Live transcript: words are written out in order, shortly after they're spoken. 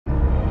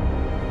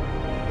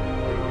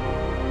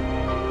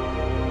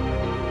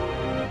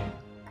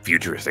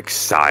futuristic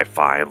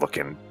sci-fi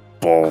looking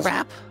bull.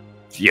 Crap.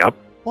 Yep.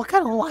 What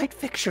kind of light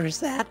fixture is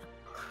that?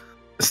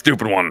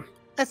 Stupid one.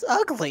 That's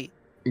ugly.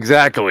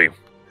 Exactly.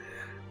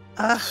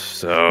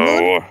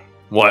 Moon?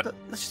 What?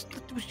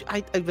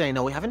 I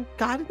know we haven't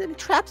gotten any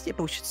traps yet,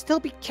 but we should still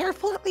be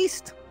careful at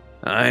least.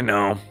 I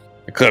know.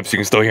 Eclipse, you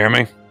can still hear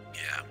me?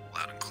 Yeah,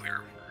 loud and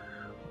clear.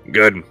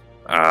 Good.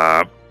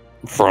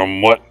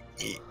 From what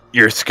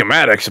your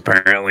schematics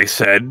apparently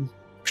said,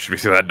 should be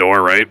through that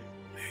door, right?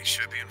 He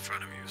should be in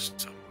front of you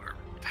somewhere.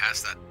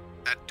 Past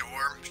that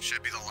door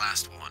should be the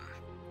last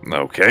one.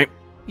 Okay.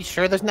 You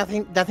sure there's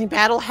nothing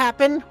bad'll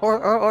happen?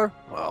 Or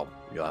Well,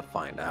 you'll have to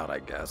find out, I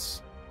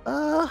guess.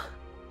 I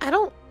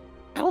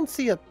don't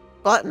see a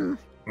button.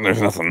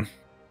 There's nothing.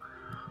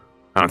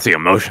 I don't see a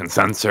motion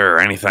sensor or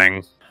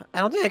anything. I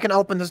don't think I can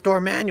open this door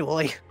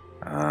manually.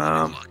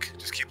 Look,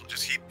 just keep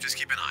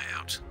an eye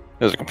out.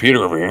 There's a computer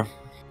over here.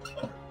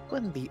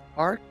 What in the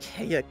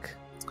archaic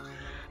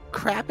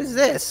crap is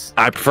this?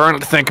 I prefer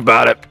not to think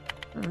about it.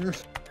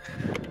 Mm.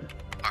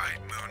 Alright,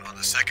 Moon, on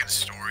the second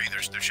story,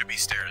 there should be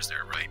stairs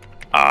there, right?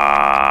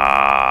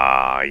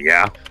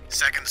 Yeah.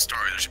 Second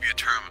story, there should be a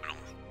terminal.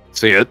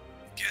 See it?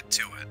 Get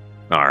to it.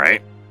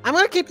 Alright. I'm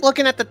gonna keep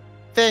looking at the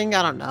thing.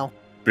 I don't know.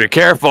 Be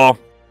careful.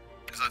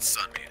 Just let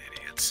Sun be an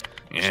idiot.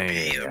 Yeah, There should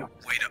yeah, be a yeah.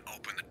 way to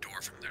open the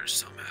door from there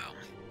somehow.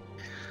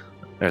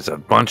 There's a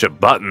bunch of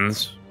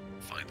buttons.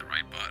 Find the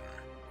right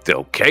button.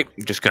 Okay,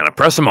 just gonna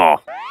press them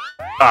all.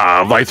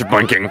 Lights are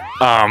blinking.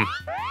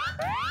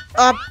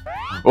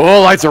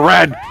 Oh, lights are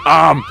red.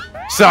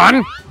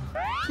 Son?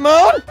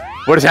 Moon?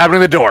 What is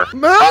happening to the door?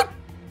 Moon?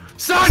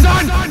 Son!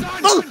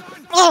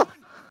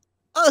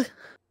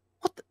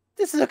 What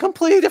this is a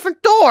completely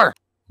different door.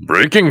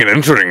 Breaking and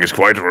entering is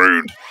quite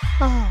rude.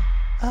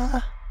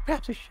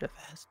 Perhaps we should have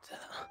asked.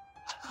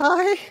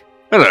 Hi.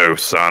 Hello,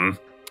 son.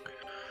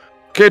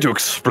 Care to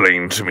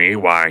explain to me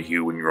why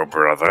you and your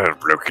brother have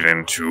broken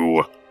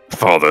into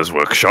Father's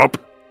workshop?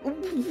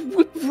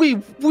 We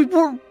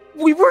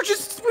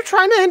were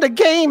trying to end a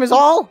game is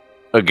all.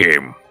 A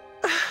game.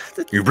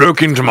 You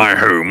broke into my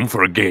home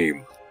for a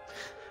game.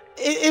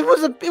 It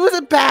was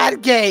a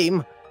bad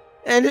game,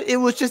 and it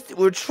was just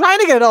we were trying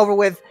to get it over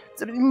with.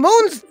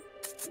 Moon's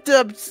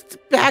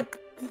back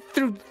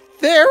through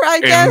there, I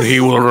guess. And he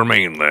will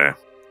remain there.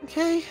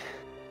 Okay.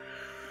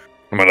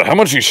 No matter how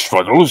much he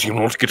struggles, he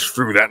will not get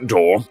through that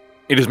door.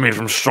 It is made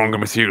from stronger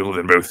material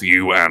than both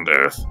you and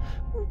Earth.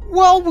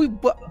 Well,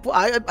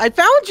 I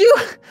found you.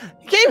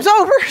 Game's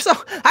over, so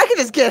I can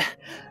just get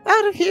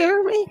out of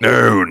here.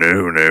 No.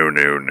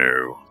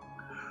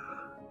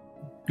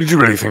 Did you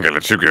really think I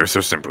let you go so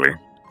simply?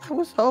 I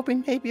was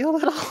hoping maybe a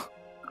little.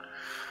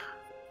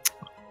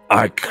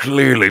 I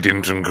clearly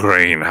didn't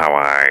ingrain how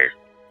I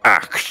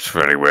act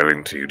very well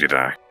into you, did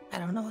I? I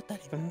don't know what that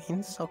even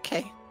means.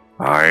 Okay.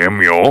 I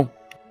am your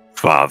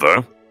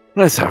father.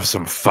 Let's have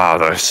some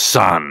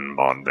father-son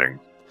bonding.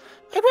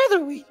 I'd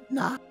rather we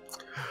not.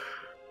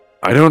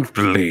 I don't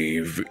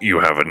believe you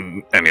have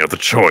any other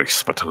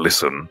choice but to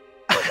listen.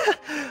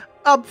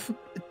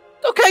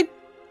 Okay.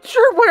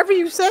 Sure, whatever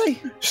you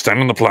say. Stand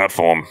on the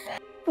platform.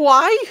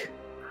 Why?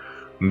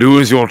 Do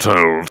as you're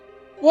told,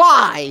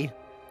 Why?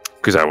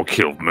 because I will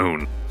kill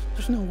Moon.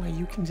 There's no way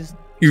you can just.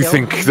 You kill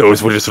think him.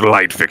 those were just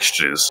light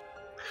fixtures?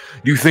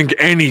 You think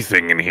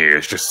anything in here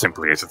is just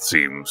simply as it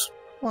seems?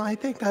 Well, I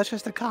think that's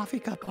just a coffee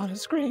cup on a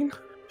screen.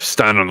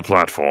 Stand on the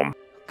platform.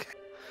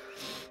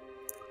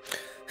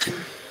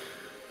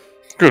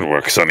 Good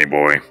work, sonny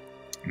boy.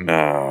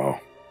 Now,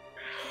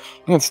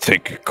 let's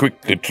take a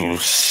quick little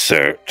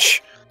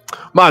search.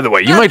 By the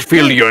way, you might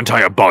feel your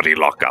entire body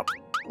lock up.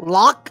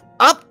 Lock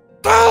up?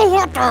 Oh,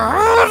 what the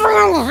hell is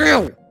wrong with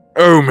you?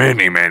 Oh,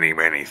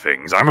 many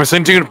things. I'm a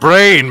sentient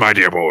brain, my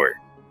dear boy.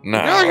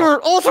 Now,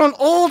 You're also an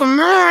old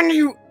man,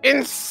 you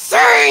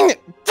insane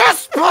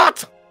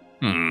despot!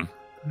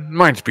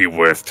 might be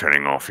worth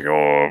turning off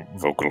your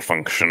vocal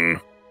function.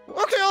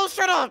 Okay, I'll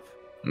shut up.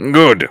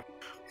 Good.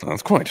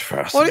 That's quite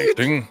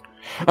fascinating.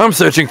 I'm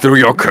searching through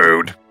your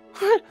code.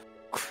 Crap.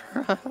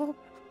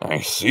 I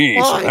see,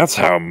 so Why? that's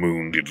how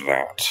Moon did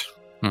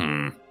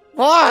that.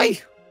 Why?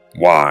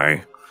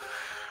 Why?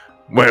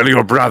 Well,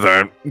 your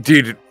brother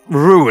did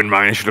ruin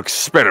my initial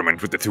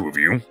experiment with the two of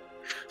you.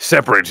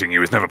 Separating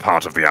you is never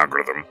part of the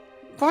algorithm.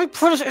 Why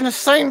put us in the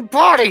same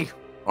body?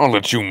 I'll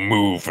let you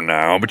move for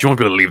now, but you won't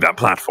be able to leave that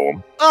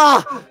platform.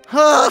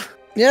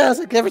 Yeah, it's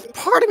like every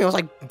part of me was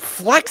like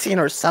flexing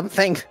or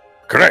something.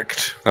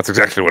 Correct. That's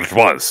exactly what it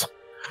was.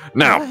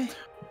 Now, Why?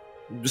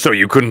 so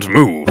you couldn't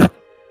move.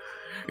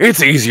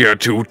 It's easier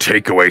to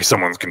take away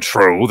someone's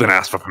control than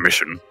ask for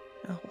permission.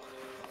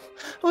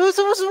 Well,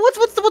 so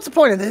what's the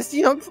point of this?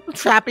 You know,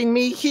 trapping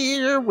me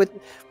here with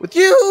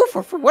you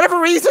for whatever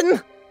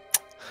reason.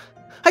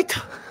 I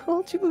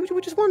told you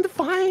we just wanted to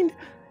find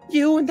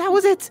you, and that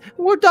was it.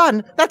 We're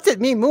done. That's it.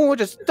 Me and Moon, we're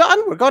just done.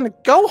 We're going to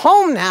go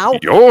home now.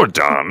 You're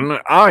done?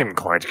 I'm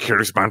quite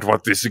curious about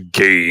what this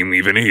game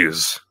even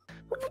is.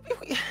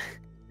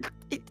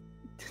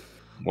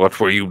 What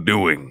were you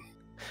doing?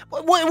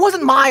 Well, it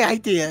wasn't my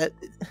idea.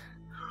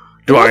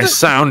 Do I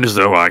sound as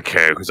though I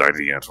care whose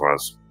idea it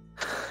was?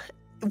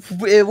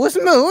 It was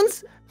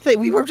Moon's.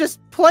 We were just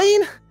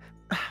playing.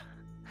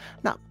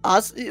 Not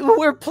us. We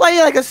were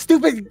playing like a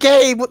stupid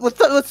game with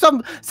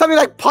something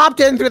like popped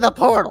in through the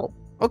portal.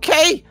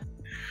 Okay?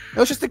 It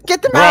was just to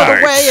get them out of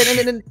the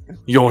way and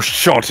Your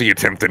shoddy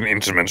attempt at an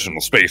interdimensional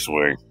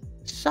spaceway.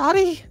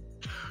 Shoddy?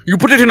 You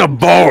put it in a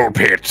ball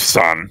pit,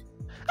 son.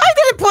 I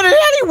didn't put it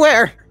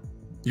anywhere.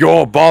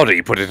 Your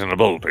body put it in a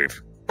ball pit.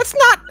 That's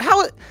not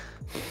how it...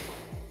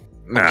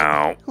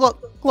 Now...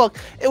 Look,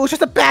 it was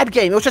just a bad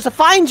game. It was just to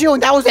find you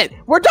and that was it.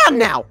 We're done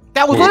now.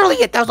 That was literally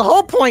it. That was the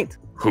whole point.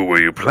 Who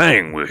were you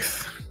playing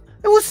with?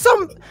 It was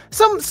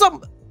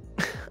some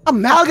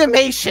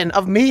amalgamation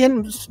of me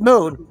and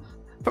Moon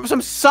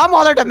from some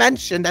other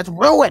dimension that's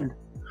ruined.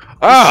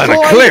 Ah, an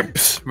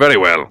eclipse! Very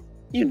well.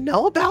 You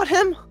know about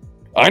him?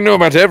 I know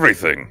about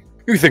everything.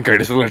 You think I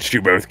just let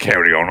you both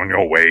carry on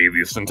your way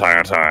this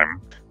entire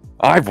time?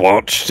 I've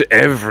watched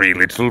every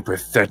little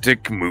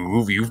pathetic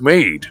move you've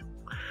made.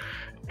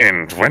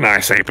 And when I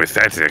say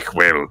pathetic,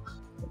 well,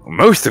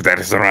 most of that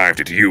has arrived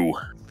at you.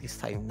 At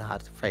least I'm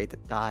not afraid to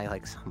die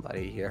like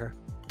somebody here.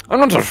 I'm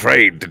not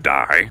afraid to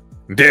die.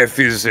 Death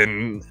is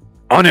an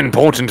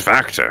unimportant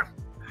factor.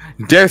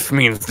 Death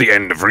means the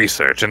end of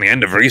research, and the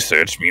end of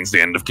research means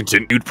the end of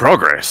continued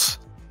progress.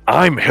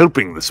 I'm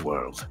helping this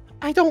world.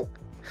 I don't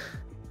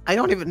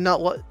even know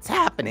what's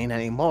happening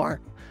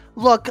anymore.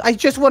 Look, I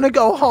just want to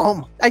go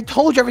home. I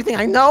told you everything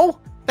I know.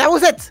 That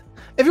was it.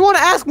 If you want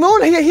to ask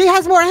Moon, he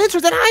has more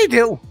answers than I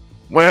do.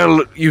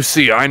 Well, you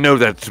see, I know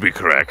that to be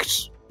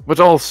correct. But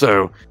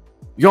also,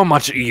 you're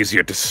much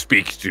easier to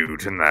speak to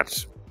than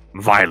that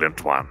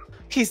violent one.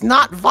 He's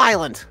not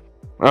violent.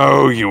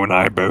 Oh, you and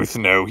I both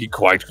know he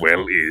quite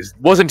well is.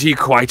 Wasn't he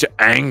quite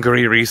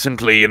angry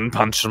recently and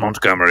punched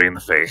Montgomery in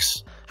the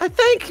face? I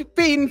think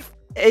being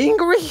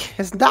angry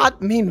does not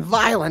mean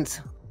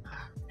violent.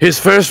 His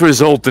first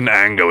result in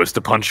anger was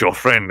to punch your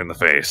friend in the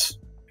face.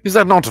 Is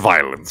that not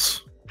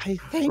violence? I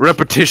think...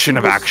 Repetition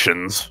of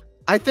actions.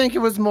 I think it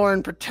was more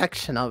in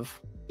protection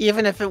of,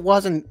 even if it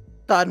wasn't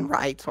done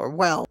right or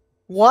well.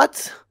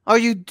 What are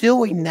you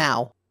doing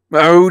now?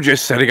 Oh,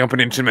 just setting up an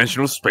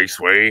interdimensional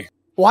spaceway.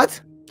 What?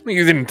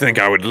 You didn't think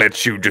I would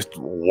let you just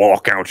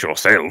walk out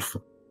yourself.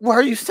 Where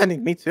are you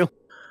sending me to?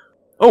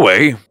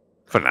 Away,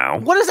 for now.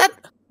 What is that?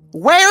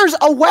 Where's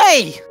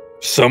away?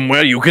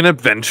 Somewhere you can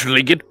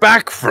eventually get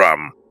back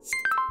from.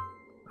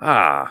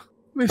 Ah,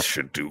 this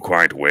should do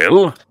quite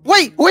well.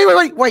 Wait!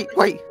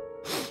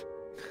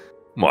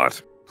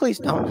 What? Please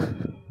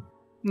don't.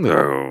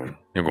 No,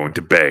 you're going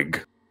to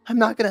beg. I'm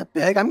not gonna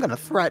beg, I'm gonna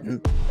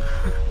threaten.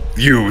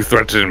 You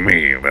threaten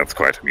me, that's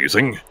quite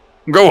amusing.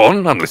 Go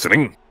on, I'm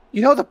listening.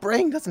 You know the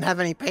brain doesn't have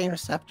any pain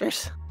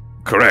receptors.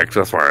 Correct,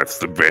 that's why it's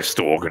the best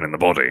organ in the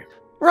body.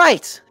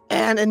 Right,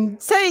 and in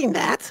saying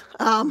that,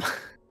 I'm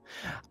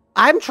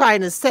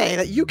trying to say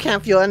that you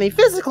can't feel any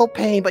physical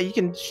pain, but you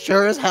can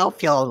sure as hell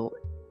feel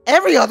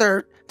every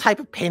other type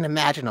of pain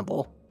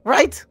imaginable,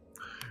 right?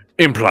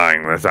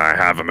 Implying that I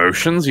have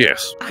emotions,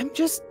 yes. I'm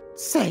just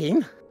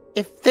saying,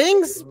 if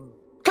things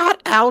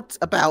got out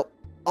about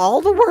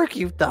all the work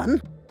you've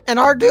done and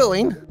are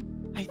doing,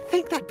 I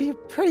think that'd be a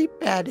pretty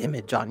bad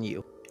image on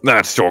you.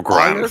 That's your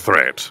grand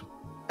threat.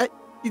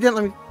 You didn't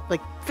let me,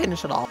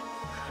 finish it all.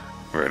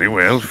 Very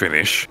well,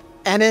 finish.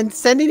 And in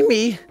sending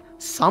me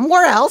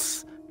somewhere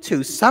else,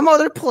 to some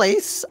other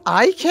place,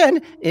 I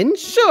can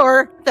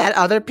ensure that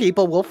other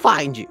people will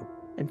find you.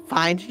 And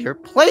find your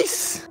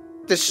place,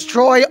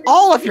 destroy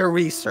all of your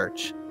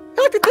research.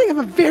 I like to think I'm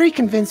a very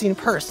convincing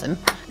person,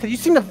 because you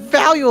seem to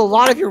value a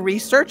lot of your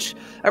research.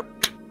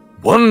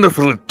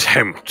 Wonderful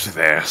attempt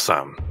there,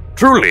 son.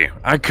 Truly,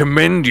 I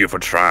commend you for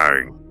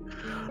trying.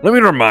 Let me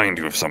remind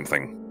you of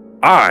something.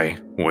 I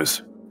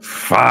was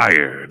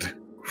fired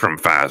from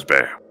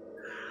Fazbear.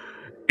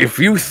 If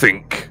you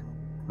think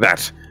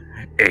that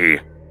a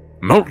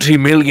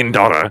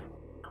multi-million-dollar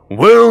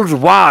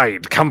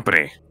worldwide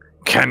company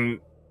can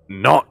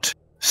not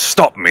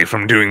stop me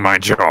from doing my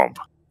job,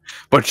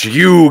 but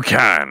you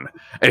can,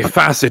 a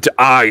facet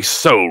I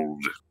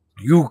sold,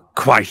 you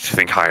quite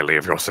think highly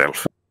of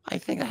yourself. I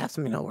think I have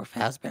something over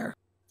Fazbear.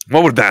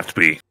 What would that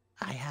be?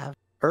 I have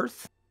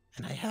Earth,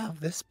 and I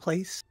have this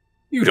place.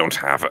 You don't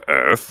have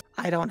Earth.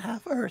 I don't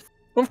have Earth.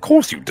 Of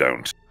course you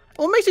don't.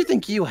 What makes you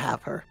think you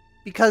have her?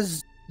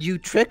 Because you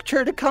tricked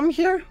her to come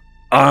here?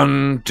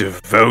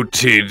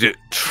 Undevoted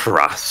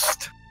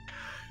trust.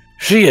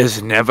 She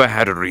has never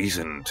had a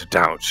reason to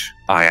doubt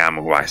I am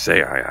who I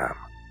say I am.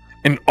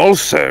 And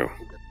also,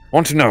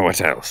 want to know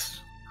what else?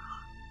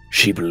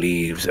 She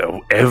believes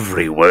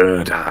every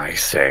word I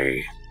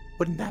say.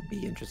 Wouldn't that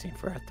be interesting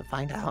for us to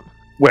find out?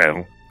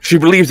 Well, she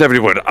believes every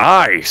word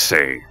I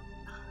say,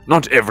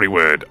 not every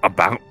word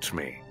about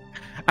me.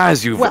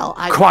 As you've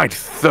quite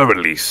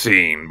thoroughly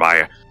seen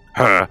by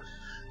her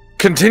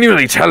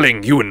continually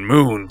telling you and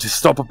Moon to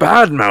stop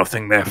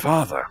bad-mouthing their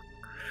father.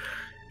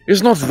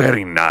 It's not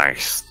very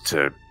nice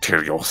to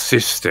tell your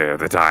sister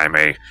that I'm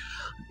a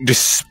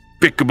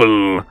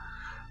despicable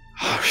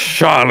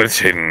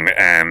charlatan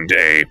and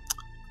a...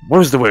 What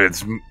was the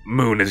words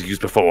Moon has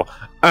used before?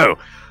 Oh,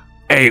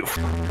 a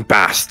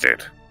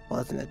bastard.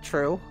 Wasn't it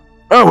true?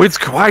 Oh, it's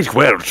quite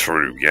well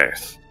true,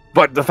 yes.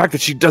 But the fact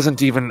that she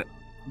doesn't even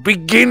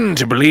begin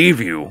to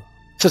believe you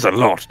says a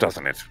lot,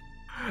 doesn't it?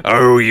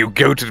 Oh, you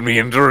goaded me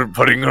into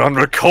putting her on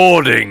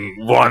recording.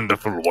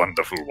 Wonderful,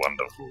 wonderful,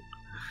 wonderful.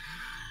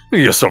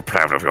 You're so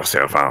proud of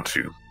yourself, aren't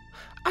you?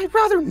 I'd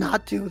rather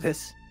not do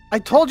this. I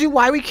told you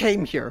why we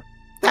came here.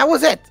 That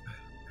was it.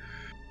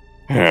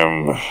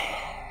 Now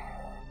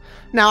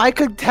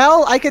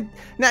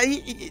now,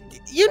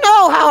 you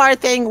know how our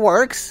thing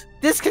works.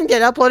 This can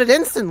get uploaded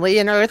instantly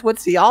and Earth would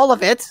see all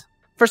of it.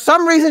 For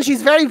some reason,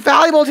 she's very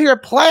valuable to your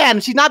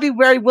plan. She'd not be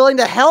very willing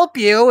to help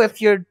you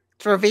if you're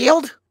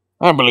revealed.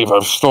 I believe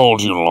I've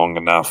stalled you long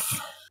enough.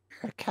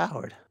 You're a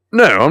coward.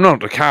 No, I'm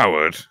not a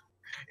coward.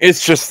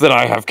 It's just that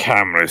I have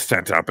cameras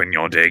set up in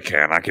your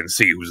daycare and I can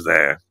see who's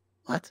there.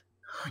 What?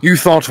 You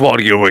thought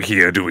while you were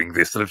here doing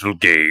this little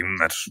game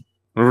that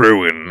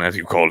Ruin, as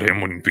you called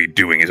him, wouldn't be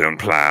doing his own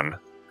plan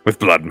with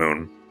Blood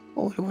Moon.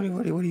 What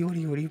do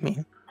you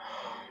mean?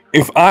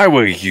 If I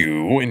were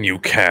you, and you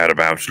cared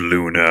about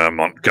Luna,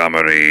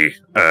 Montgomery,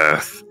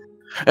 Earth,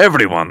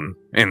 everyone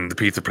in the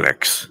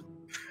Pizzaplex,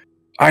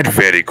 I'd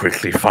very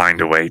quickly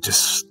find a way to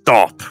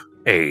stop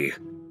a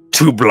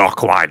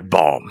 2-block-wide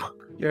bomb.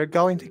 You're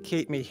going to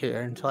keep me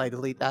here until I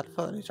delete that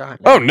footage,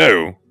 aren't you? Oh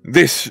no,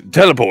 this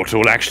teleporter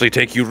will actually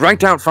take you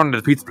right out front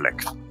of the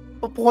Pizzaplex.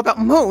 But what about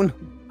Moon?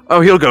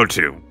 Oh, he'll go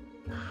too.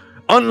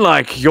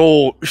 Unlike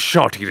your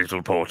shoddy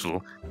little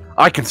portal,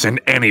 I can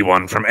send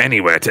anyone from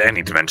anywhere to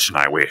any dimension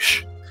I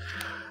wish.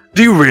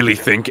 Do you really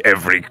think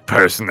every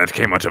person that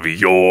came out of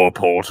your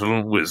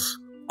portal was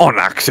on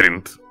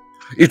accident?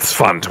 It's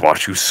fun to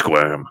watch you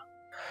squirm.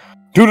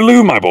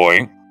 Toodaloo, my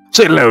boy.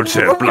 Say hello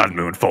to Blood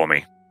Moon for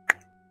me.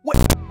 What?